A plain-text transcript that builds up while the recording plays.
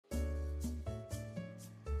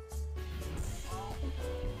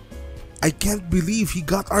I can't believe he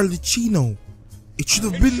got our Lichino. It should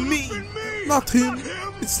have been me, not him.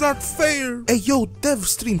 It's not fair. Hey yo,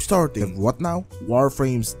 Devstream starting. What now?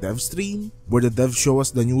 Warframe's Devstream? Where the devs show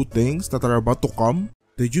us the new things that are about to come?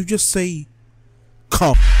 Did you just say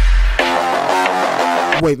come?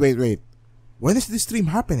 Wait. When is this stream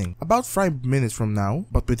happening? About 5 minutes from now,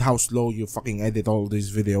 but with how slow you fucking edit all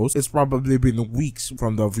these videos, it's probably been weeks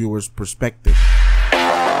from the viewer's perspective.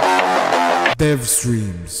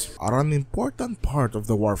 Devstreams are an important part of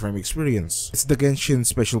the Warframe experience. It's the Genshin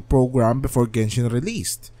special program before Genshin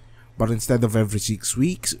released. But instead of every 6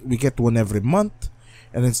 weeks, we get one every month.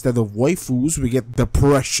 And instead of waifus, we get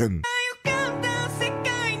depression.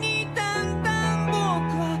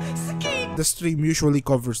 The stream usually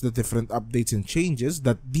covers the different updates and changes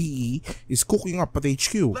that DE is cooking up at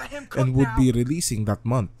HQ and would be releasing that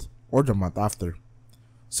month or the month after.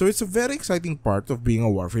 So it's a very exciting part of being a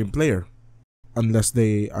Warframe player. Unless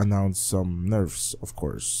they announce some nerfs, of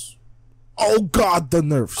course. Oh god, the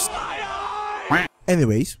nerfs!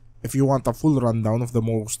 Anyways, if you want a full rundown of the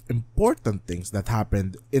most important things that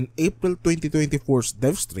happened in April 2024's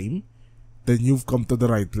Devstream, then you've come to the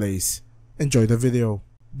right place. Enjoy the video.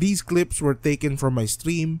 These clips were taken from my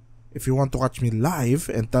stream. If you want to catch me live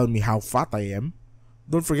and tell me how fat I am,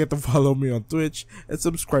 don't forget to follow me on Twitch and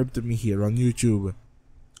subscribe to me here on YouTube.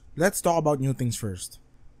 Let's talk about new things first.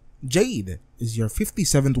 Jade is your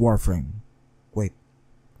 57th Warframe. Wait,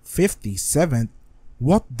 57th?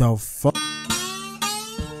 What the fuck?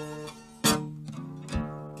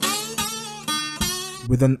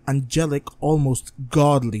 With an angelic, almost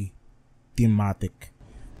godly thematic.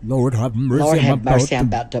 Lord have mercy, I'm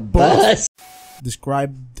about to bust.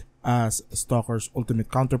 Described as Stalker's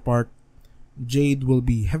ultimate counterpart, Jade will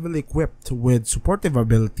be heavily equipped with supportive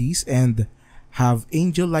abilities and have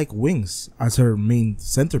angel-like wings as her main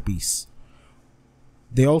centerpiece.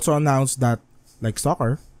 They also announced that, like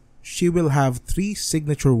Stalker, she will have 3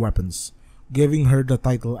 signature weapons, giving her the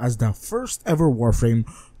title as the first ever Warframe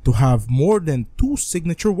to have more than 2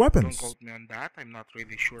 signature weapons. Don't quote me on that, I'm not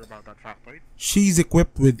really sure about that factoid. She's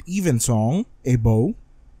equipped with Evensong, a bow,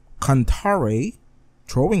 Kantare,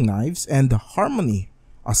 throwing knives, and Harmony,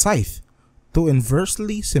 a scythe, to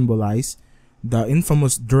inversely symbolize the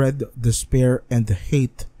infamous dread, despair, and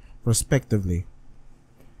hate, respectively.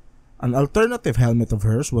 An alternative helmet of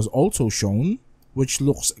hers was also shown, which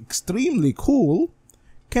looks extremely cool.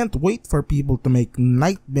 Can't wait for people to make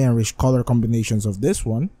nightmarish color combinations of this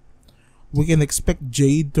one. We can expect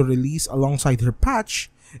Jade to release alongside her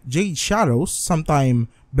patch, Jade Shadows, sometime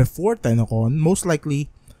before TennoCon, most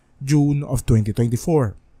likely June of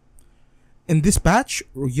 2024. In this patch,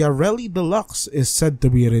 Yareli Deluxe is said to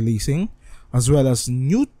be releasing, as well as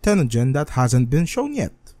new Tenogen that hasn't been shown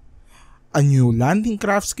yet, a new landing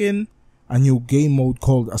craft skin, a new game mode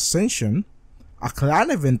called Ascension, a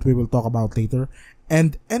clan event we will talk about later,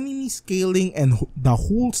 and enemy scaling and the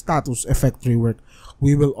whole status effect rework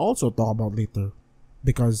we will also talk about later,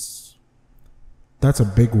 because that's a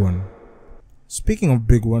big one. Speaking of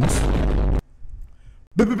big ones,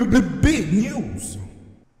 big news!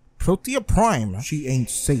 Protea Prime, she ain't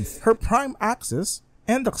safe. Her Prime Access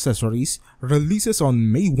and accessories releases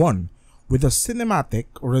on May 1, with a cinematic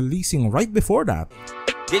releasing right before that.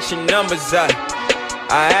 Get your numbers up.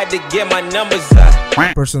 I had to get my numbers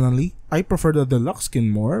up. Personally, I prefer the deluxe skin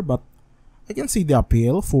more, but I can see the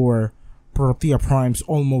appeal for Protea Prime's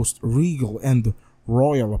almost regal and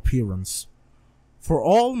royal appearance. For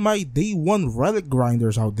all my day 1 relic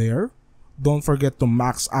grinders out there, don't forget to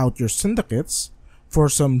max out your syndicates for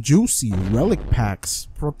some juicy relic packs.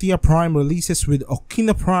 Protea Prime releases with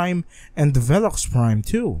Okina Prime and Velox Prime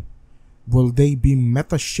too. Will they be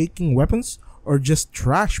meta-shaking weapons or just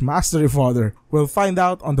trash mastery fodder? We'll find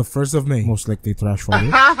out on the 1st of May. Most likely trash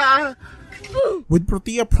fodder. With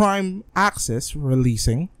Protea Prime Access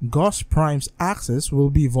releasing, Gauss Prime's Access will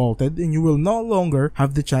be vaulted and you will no longer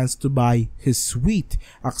have the chance to buy his sweet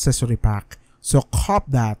accessory pack. So cop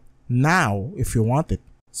that now if you want it.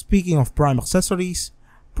 Speaking of Prime accessories,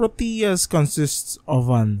 Protea's consists of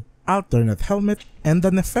an alternate helmet and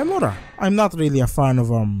an ephemera. I'm not really a fan of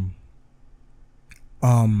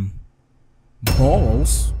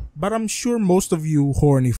balls, but I'm sure most of you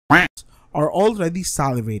horny f***s are already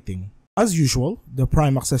salivating. As usual, the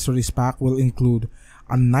Prime accessories pack will include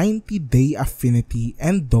a 90-day affinity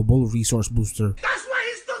and double resource booster. That's why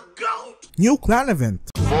he's the GOAT! New clan event.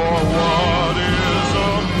 For what is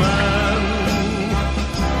a man?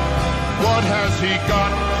 What has he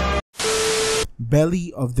got?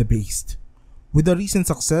 Belly of the Beast. With the recent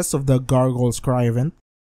success of the Gargoyle's Cry event,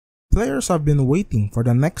 players have been waiting for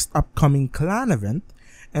the next upcoming clan event,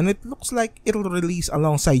 and it looks like it'll release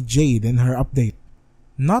alongside Jade in her update.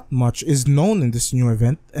 Not much is known in this new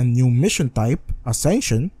event and new mission type,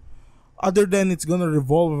 Ascension, other than it's gonna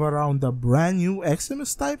revolve around the brand new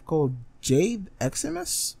Eximus type called Jade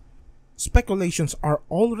Eximus. Speculations are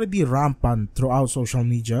already rampant throughout social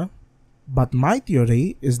media, but my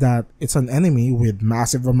theory is that it's an enemy with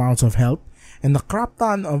massive amounts of health and a crap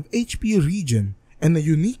ton of HP regen and a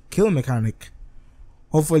unique kill mechanic.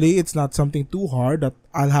 Hopefully it's not something too hard that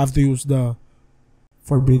I'll have to use the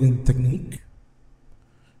forbidden technique.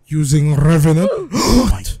 Using Revenant? Oh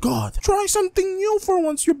my god! Try something new for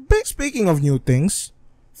once, you bitch! Speaking of new things,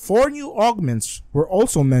 4 new augments were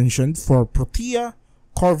also mentioned for Protea,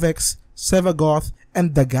 Corvex, Sevagoth,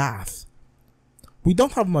 and Dagath. We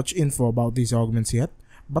don't have much info about these augments yet,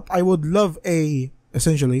 but I would love a,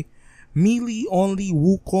 essentially, melee-only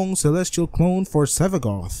Wukong Celestial clone for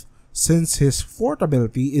Sevagoth, since his 4th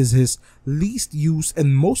ability is his least used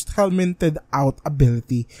and most helmeted out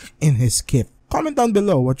ability in his kit. Comment down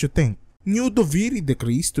below what you think. New Doviri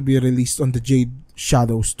decrees to be released on the Jade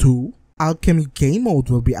Shadows 2. Alchemy game mode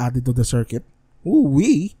will be added to the circuit.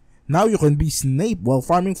 Ooh-wee! Now you can be Snape while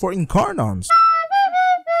farming for Incarnons.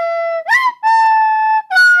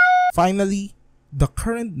 Finally, the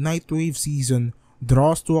current Nightwave season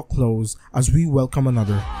draws to a close as we welcome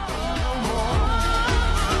another.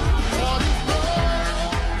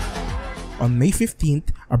 On May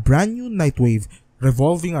 15th, a brand new Nightwave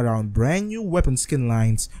revolving around brand new weapon skin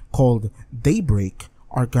lines called Daybreak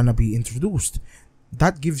are gonna be introduced.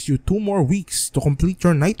 That gives you 2 more weeks to complete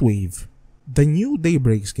your Nightwave. The new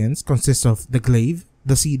Daybreak skins consist of the Glaive,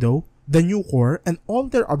 the Cedo, the New Core, and all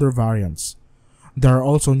their other variants. There are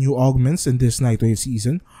also new augments in this Nightwave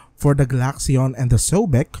season for the Glaxion and the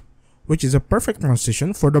Sobek, which is a perfect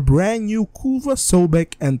transition for the brand new Kuva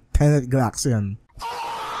Sobek and Tenet Glaxion.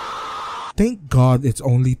 Thank God it's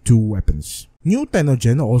only 2 weapons. New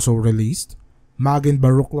Tenogen also released, Mag and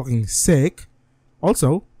Baruch looking sick.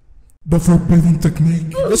 Also, the forbidden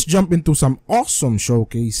technique. Let's jump into some awesome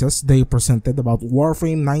showcases they presented about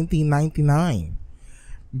Warframe 1999.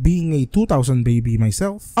 Being a 2000 baby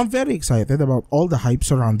myself, I'm very excited about all the hype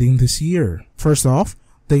surrounding this year. First off,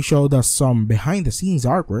 they showed us some behind the scenes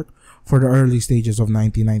artwork for the early stages of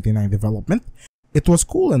 1999 development. It was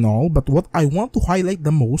cool and all, but what I want to highlight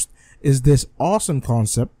the most is this awesome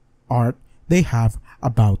concept art they have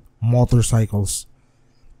about motorcycles.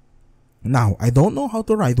 Now, I don't know how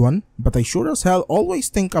to ride one, but I sure as hell always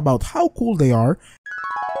think about how cool they are.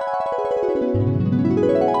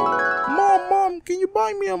 Mom, can you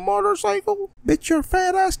buy me a motorcycle? Bitch, your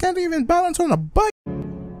fat ass can't even balance on a bike.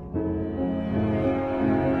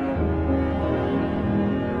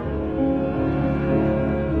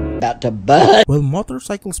 About to bust. Will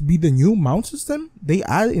motorcycles be the new mount system they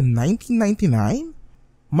add in 1999?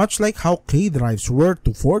 Much like how K-Drives were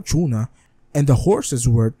to Fortuna and the horses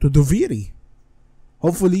were to Doviri.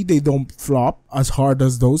 Hopefully they don't flop as hard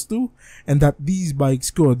as those two, and that these bikes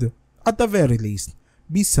could, at the very least,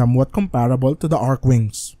 be somewhat comparable to the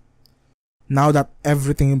Arcwings. Now that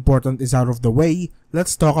everything important is out of the way,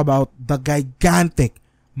 let's talk about the gigantic,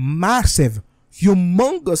 massive,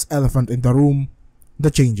 humongous elephant in the room,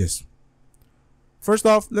 the changes. First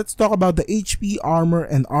off, let's talk about the HP, armor,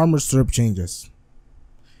 and armor strip changes.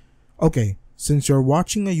 Okay, since you're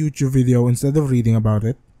watching a YouTube video instead of reading about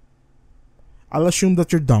it, I'll assume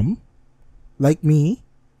that you're dumb, like me,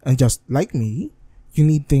 and just like me, you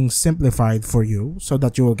need things simplified for you so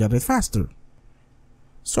that you will get it faster.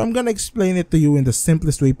 So I'm gonna explain it to you in the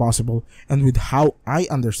simplest way possible and with how I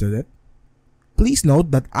understood it. Please note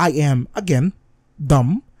that I am, again,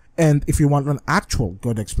 dumb, and if you want an actual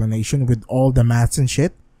good explanation with all the maths and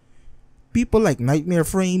shit, people like Nightmare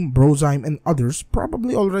Frame, Brozyme, and others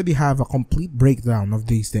probably already have a complete breakdown of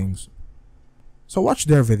these things. So watch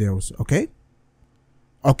their videos, okay?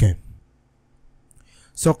 Okay.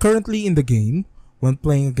 So currently in the game, when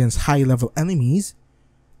playing against high-level enemies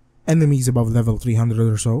above level 300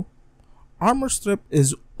 or so, armor strip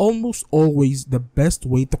is almost always the best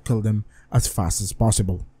way to kill them as fast as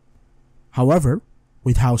possible. However,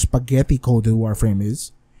 with how spaghetti-coded Warframe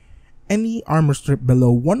is, any armor strip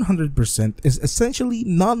below 100% is essentially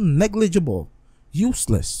non-negligible,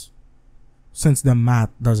 useless, since the math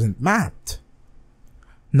doesn't math.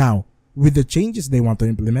 Now, with the changes they want to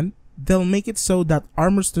implement, they'll make it so that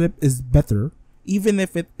armor strip is better even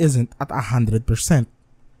if it isn't at 100%.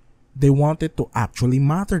 They want it to actually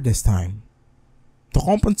matter this time. To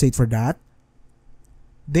compensate for that,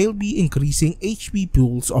 they'll be increasing HP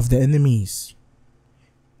pools of the enemies.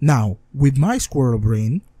 Now, with my squirrel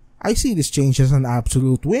brain, I see this change as an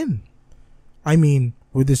absolute win. I mean,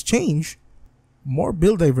 with this change, more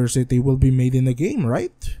build diversity will be made in the game,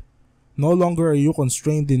 right? No longer are you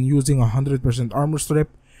constrained in using 100% armor strip,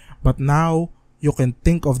 but now you can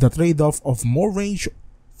think of the trade-off of more range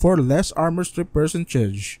for less armor strip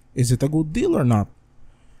percentage. Is it a good deal or not?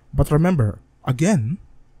 But remember, again,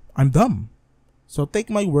 I'm dumb. So take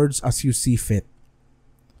my words as you see fit.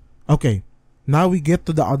 Okay, now we get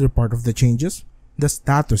to the other part of the changes, the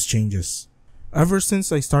status changes. Ever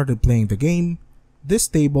since I started playing the game, this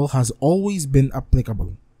table has always been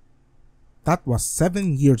applicable. That was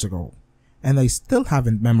 7 years ago, and I still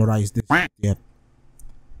haven't memorized this yet.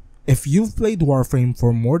 If you've played Warframe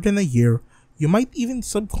for more than a year, you might even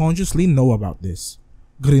subconsciously know about this.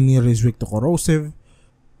 Grineer is weak to corrosive,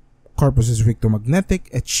 Corpus is weak to magnetic,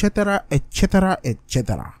 etc, etc,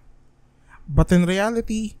 etc. But in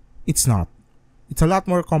reality, it's not. It's a lot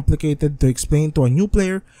more complicated to explain to a new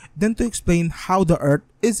player than to explain how the Earth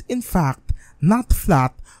is in fact not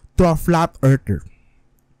flat to a flat earther.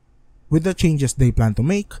 With the changes they plan to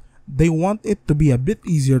make, they want it to be a bit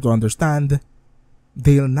easier to understand.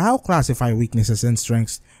 They'll now classify weaknesses and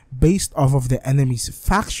strengths based off of the enemy's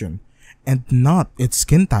faction and not its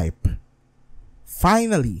skin type.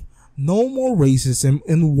 Finally, no more racism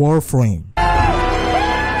in Warframe.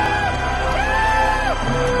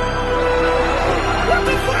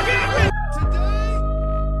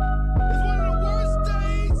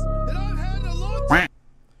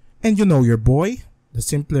 And you know your boy, the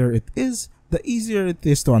simpler it is, the easier it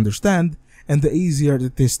is to understand, and the easier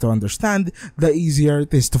it is to understand, the easier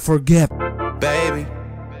it is to forget. Baby.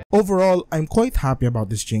 Overall, I'm quite happy about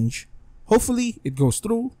this change. Hopefully, it goes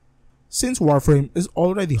through. Since Warframe is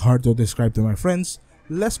already hard to describe to my friends,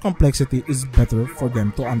 less complexity is better for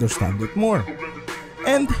them to understand it more.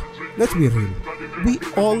 And, let's be real, we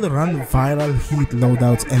all run viral heat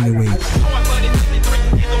loadouts anyway.